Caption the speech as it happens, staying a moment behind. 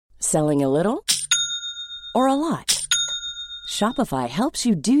Selling a little or a lot? Shopify helps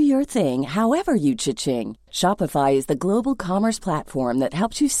you do your thing however you cha-ching. Shopify is the global commerce platform that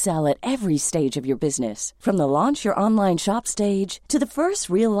helps you sell at every stage of your business. From the launch your online shop stage to the first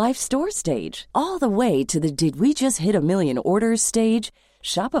real-life store stage, all the way to the did we just hit a million orders stage.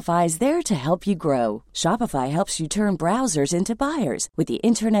 Shopify is there to help you grow. Shopify helps you turn browsers into buyers with the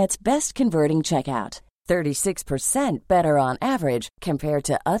internet's best converting checkout. 36% better on average compared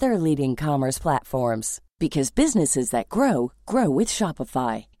to other leading commerce platforms. Because businesses that grow, grow with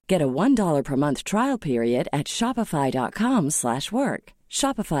Shopify. Get a $1 per month trial period at shopify.com/work.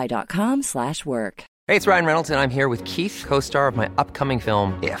 Shopify.com/work. Hey, it's Ryan Reynolds, and I'm here with Keith, co-star of my upcoming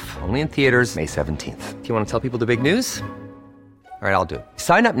film, If, only in theaters May 17th. Do you want to tell people the big news? All right, I'll do it.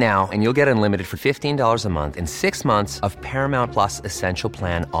 Sign up now and you'll get unlimited for $15 a month and 6 months of Paramount Plus Essential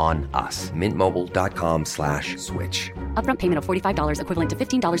Plan on us. MintMobile.com/switch. Upfront payment of $45 equivalent to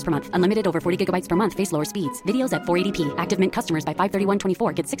 $15 per month. Unlimited over 40 gigabytes per month. Face lower speeds. Videos at 480p. Active Mint customers by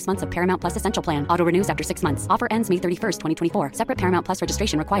 531.24 get 6 months of Paramount Plus Essential Plan. Auto renews after 6 months. Offer ends May 31st, 2024. Separate Paramount Plus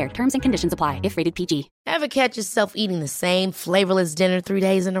registration required. Terms and conditions apply if rated PG. Ever catch yourself eating the same flavorless dinner 3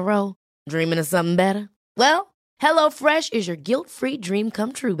 days in a row? Dreaming of something better? Well, HelloFresh is your guilt-free dream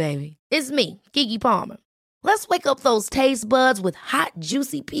come true, baby. It's me, Keke Palmer. Let's wake up those taste buds with hot,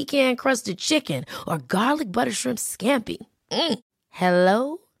 juicy pecan-crusted chicken or garlic butter shrimp scampi.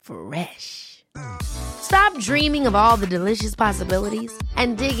 Hello Fresh. Stop dreaming of all the delicious possibilities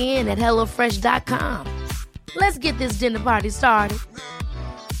and dig in at HelloFresh.com. Let's get this dinner party started.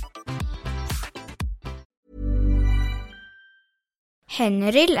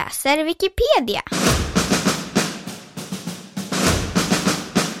 Henry läser Wikipedia.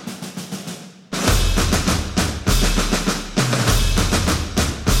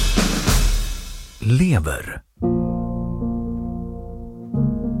 Lever.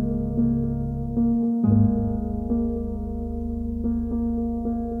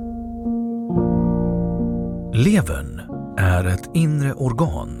 Levern är ett inre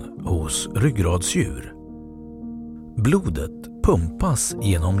organ hos ryggradsdjur. Blodet pumpas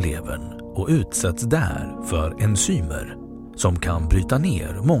genom levern och utsätts där för enzymer som kan bryta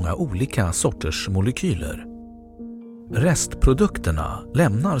ner många olika sorters molekyler. Restprodukterna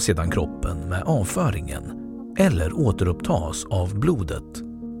lämnar sedan kroppen med avföringen eller återupptas av blodet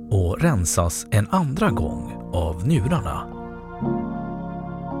och rensas en andra gång av njurarna.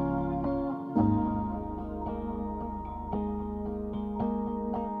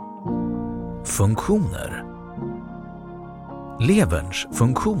 Funktioner. Leverns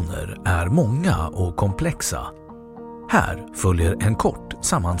funktioner är många och komplexa. Här följer en kort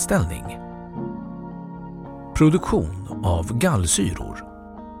sammanställning. Produktion av gallsyror.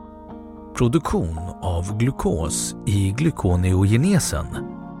 Produktion av glukos i glykoneogenesen.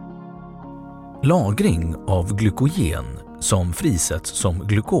 Lagring av glykogen som frisätts som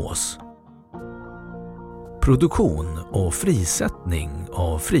glukos. Produktion och frisättning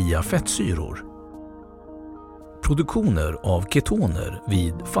av fria fettsyror. Produktioner av ketoner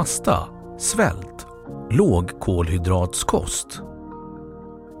vid fasta, svält, låg kolhydratskost.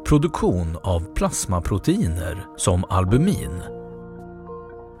 Produktion av plasmaproteiner som albumin.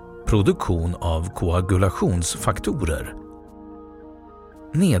 Produktion av koagulationsfaktorer.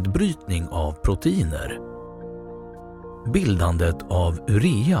 Nedbrytning av proteiner. Bildandet av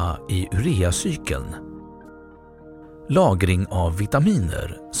urea i ureacykeln. Lagring av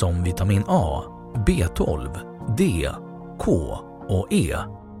vitaminer som vitamin A, B12, D, K och E.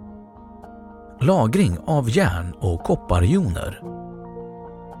 Lagring av järn- och kopparjoner.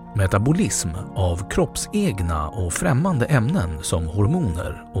 Metabolism av kroppsegna och främmande ämnen som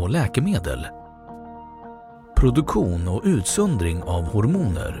hormoner och läkemedel. Produktion och utsöndring av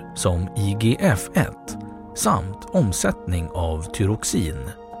hormoner som IGF-1 samt omsättning av tyroxin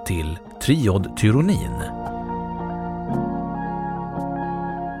till triodtyronin.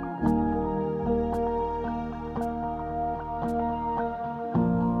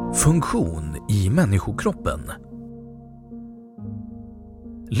 Funktion i människokroppen.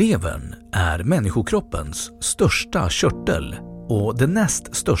 Levern är människokroppens största körtel och det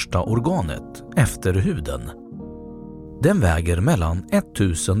näst största organet efter huden. Den väger mellan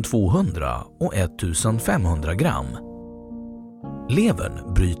 1200 och 1500 gram.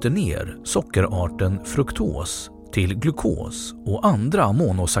 Levern bryter ner sockerarten fruktos till glukos och andra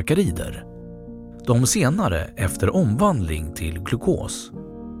monosackarider. De senare efter omvandling till glukos.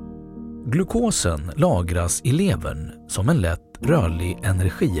 Glukosen lagras i levern som en lätt rörlig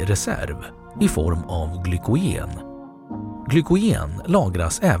energireserv i form av glykogen. Glykogen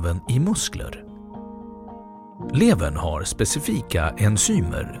lagras även i muskler. Levern har specifika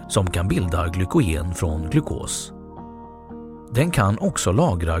enzymer som kan bilda glykogen från glukos. Den kan också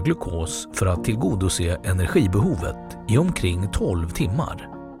lagra glukos för att tillgodose energibehovet i omkring 12 timmar.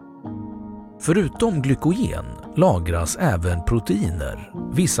 Förutom glykogen lagras även proteiner,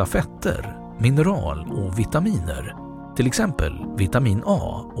 vissa fetter, mineral och vitaminer, till exempel vitamin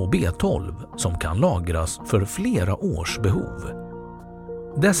A och B12 som kan lagras för flera års behov.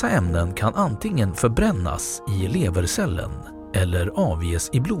 Dessa ämnen kan antingen förbrännas i levercellen eller avges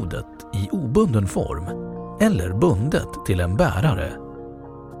i blodet i obunden form eller bundet till en bärare.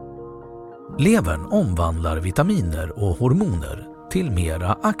 Levern omvandlar vitaminer och hormoner till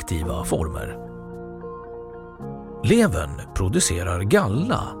mera aktiva former. Levern producerar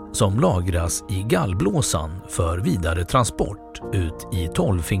galla som lagras i gallblåsan för vidare transport ut i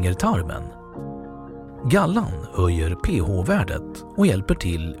tolvfingertarmen. Gallan höjer pH-värdet och hjälper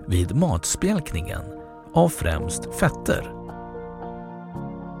till vid matspjälkningen av främst fetter.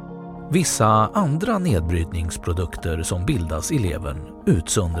 Vissa andra nedbrytningsprodukter som bildas i levern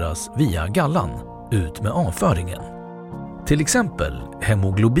utsöndras via gallan ut med avföringen. Till exempel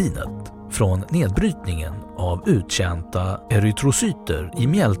hemoglobinet från nedbrytningen av uttjänta erytrocyter i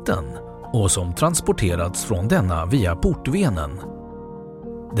mjälten och som transporterats från denna via portvenen.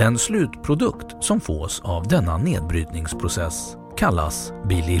 Den slutprodukt som fås av denna nedbrytningsprocess kallas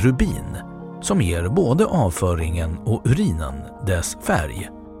bilirubin, som ger både avföringen och urinen dess färg.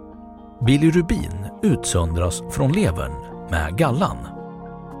 Bilirubin utsöndras från levern med gallan.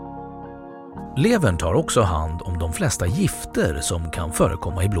 Levern tar också hand om de flesta gifter som kan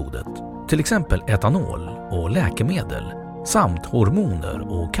förekomma i blodet, till exempel etanol och läkemedel, samt hormoner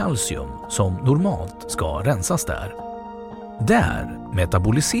och kalcium som normalt ska rensas där. Där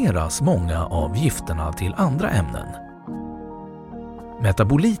metaboliseras många av gifterna till andra ämnen.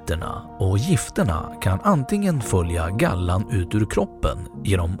 Metaboliterna och gifterna kan antingen följa gallan ut ur kroppen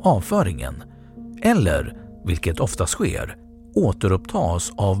genom avföringen eller, vilket ofta sker,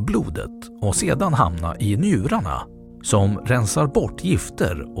 återupptas av blodet och sedan hamna i njurarna som rensar bort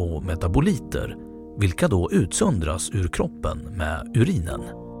gifter och metaboliter, vilka då utsöndras ur kroppen med urinen.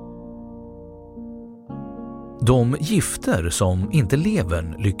 De gifter som inte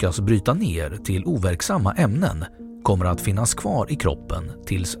levern lyckas bryta ner till overksamma ämnen kommer att finnas kvar i kroppen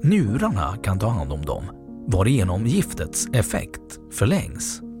tills njurarna kan ta hand om dem, varigenom giftets effekt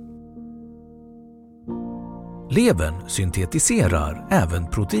förlängs. Levern syntetiserar även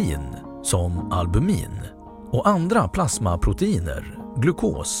protein som albumin och andra plasmaproteiner,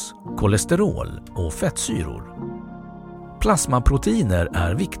 glukos, kolesterol och fettsyror. Plasmaproteiner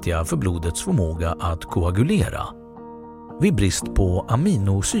är viktiga för blodets förmåga att koagulera. Vid brist på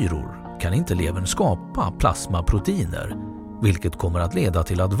aminosyror kan inte levern skapa plasmaproteiner, vilket kommer att leda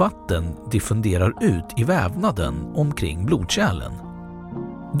till att vatten diffunderar ut i vävnaden omkring blodkärlen.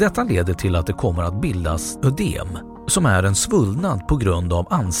 Detta leder till att det kommer att bildas ödem, som är en svullnad på grund av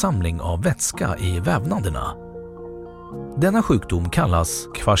ansamling av vätska i vävnaderna. Denna sjukdom kallas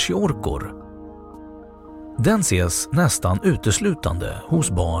kwashiorkor. Den ses nästan uteslutande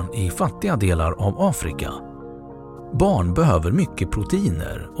hos barn i fattiga delar av Afrika. Barn behöver mycket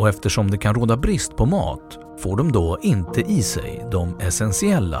proteiner och eftersom det kan råda brist på mat får de då inte i sig de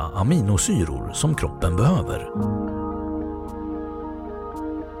essentiella aminosyror som kroppen behöver.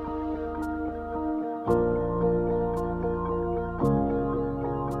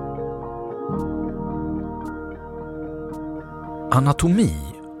 Anatomi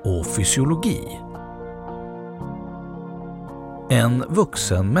och fysiologi. En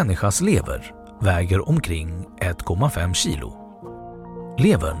vuxen människas lever väger omkring 1,5 kilo.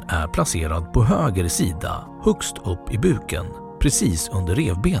 Levern är placerad på höger sida högst upp i buken, precis under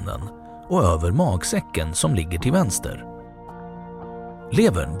revbenen och över magsäcken som ligger till vänster.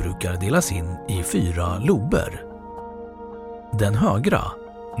 Levern brukar delas in i 4 lober. Den högra,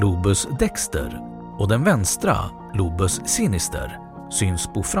 lobus dexter, och den vänstra, lobus sinister, syns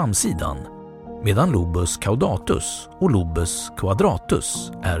på framsidan, medan lobus caudatus och lobus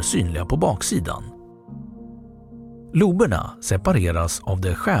quadratus är synliga på baksidan. Loberna separeras av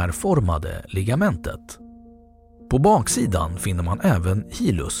det skärformade ligamentet. På baksidan finner man även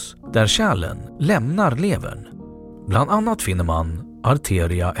hilus, där kärlen lämnar levern. Bland annat finner man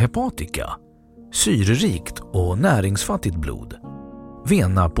arteria hepatica, syrerikt och näringsfattigt blod,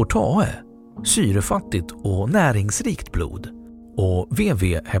 vena portae, syrefattigt och näringsrikt blod, och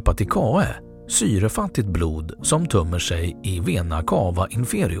VV hepaticae, syrefattigt blod som tömmer sig i vena cava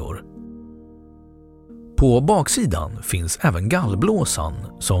inferior. På baksidan finns även gallblåsan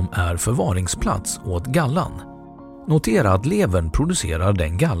som är förvaringsplats åt gallan. Notera att levern producerar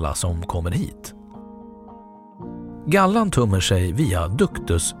den galla som kommer hit. Gallan tummer sig via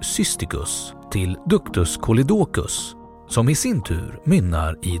ductus cysticus till ductus choledocus, som i sin tur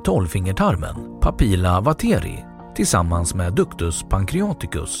mynnar i tolvfingertarmen, papilla vateri, tillsammans med ductus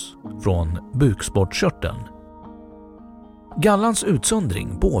pancreaticus från bukspottkörteln. Gallans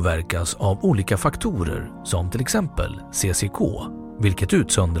utsöndring påverkas av olika faktorer som till exempel CCK, vilket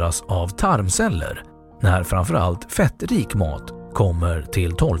utsöndras av tarmceller när framförallt fettrik mat kommer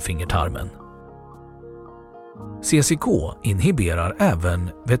till tolvfingertarmen. CCK inhiberar även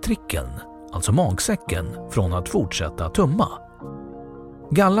vetrikeln, alltså magsäcken, från att fortsätta tumma.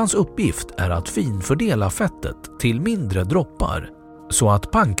 Gallans uppgift är att finfördela fettet till mindre droppar så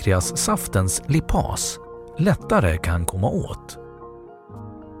att pankreassaftens lipas lättare kan komma åt.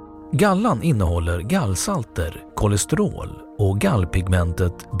 Gallan innehåller gallsalter, kolesterol och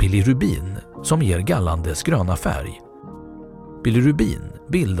gallpigmentet bilirubin som ger gallan dess gröna färg. Bilirubin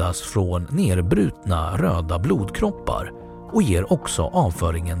bildas från nerbrutna röda blodkroppar och ger också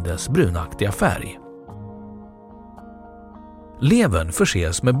avföringen dess brunaktiga färg. Levern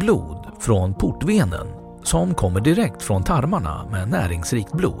förses med blod från portvenen som kommer direkt från tarmarna med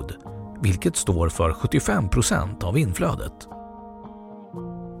näringsrikt blod, vilket står för 75% av inflödet.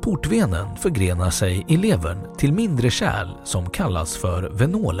 Portvenen förgrenar sig i levern till mindre kärl som kallas för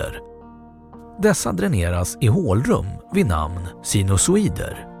venoler. Dessa dräneras i hålrum vid namn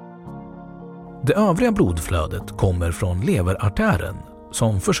sinusoider. Det övriga blodflödet kommer från leverartären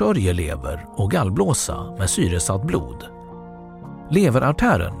som försörjer lever och gallblåsa med syresatt blod.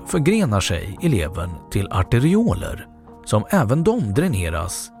 Leverartären förgrenar sig i levern till arterioler som även de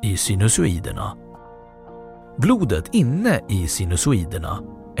dräneras i sinusoiderna. Blodet inne i sinusoiderna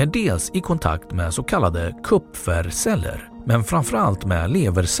är dels i kontakt med så kallade Kupferceller, men framförallt med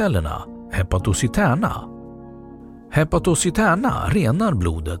levercellerna hepatocyterna. Hepatocyterna renar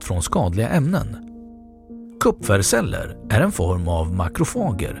blodet från skadliga ämnen. Kupferceller är en form av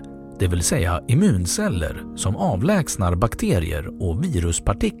makrofager, det vill säga immunceller som avlägsnar bakterier och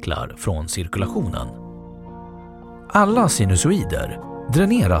viruspartiklar från cirkulationen. Alla sinusoider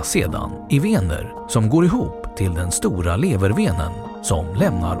dräneras sedan i vener som går ihop till den stora levervenen som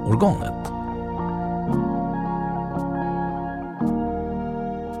lämnar organet.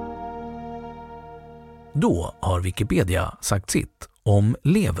 Då har Wikipedia sagt sitt om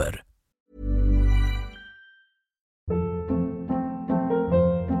lever.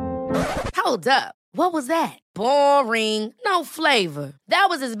 Hold up. What was that? Boring. No flavor. That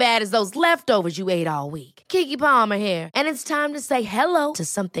was as bad as those leftovers you ate all week. Keke Palmer here, and it's time to say hello to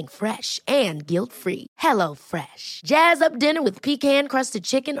something fresh and guilt-free. Hello Fresh. Jazz up dinner with pecan-crusted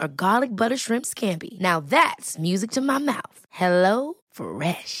chicken or garlic butter shrimp scampi. Now that's music to my mouth. Hello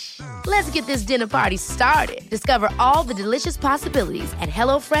Fresh. Let's get this dinner party started. Discover all the delicious possibilities at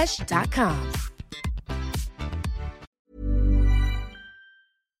hellofresh.com.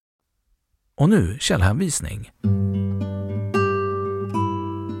 Och nu källhänvisning.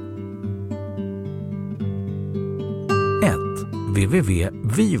 1.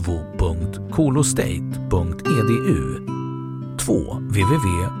 www.vivo.colostate.edu 2.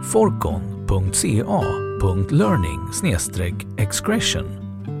 www.forcon.ca.learning/excretion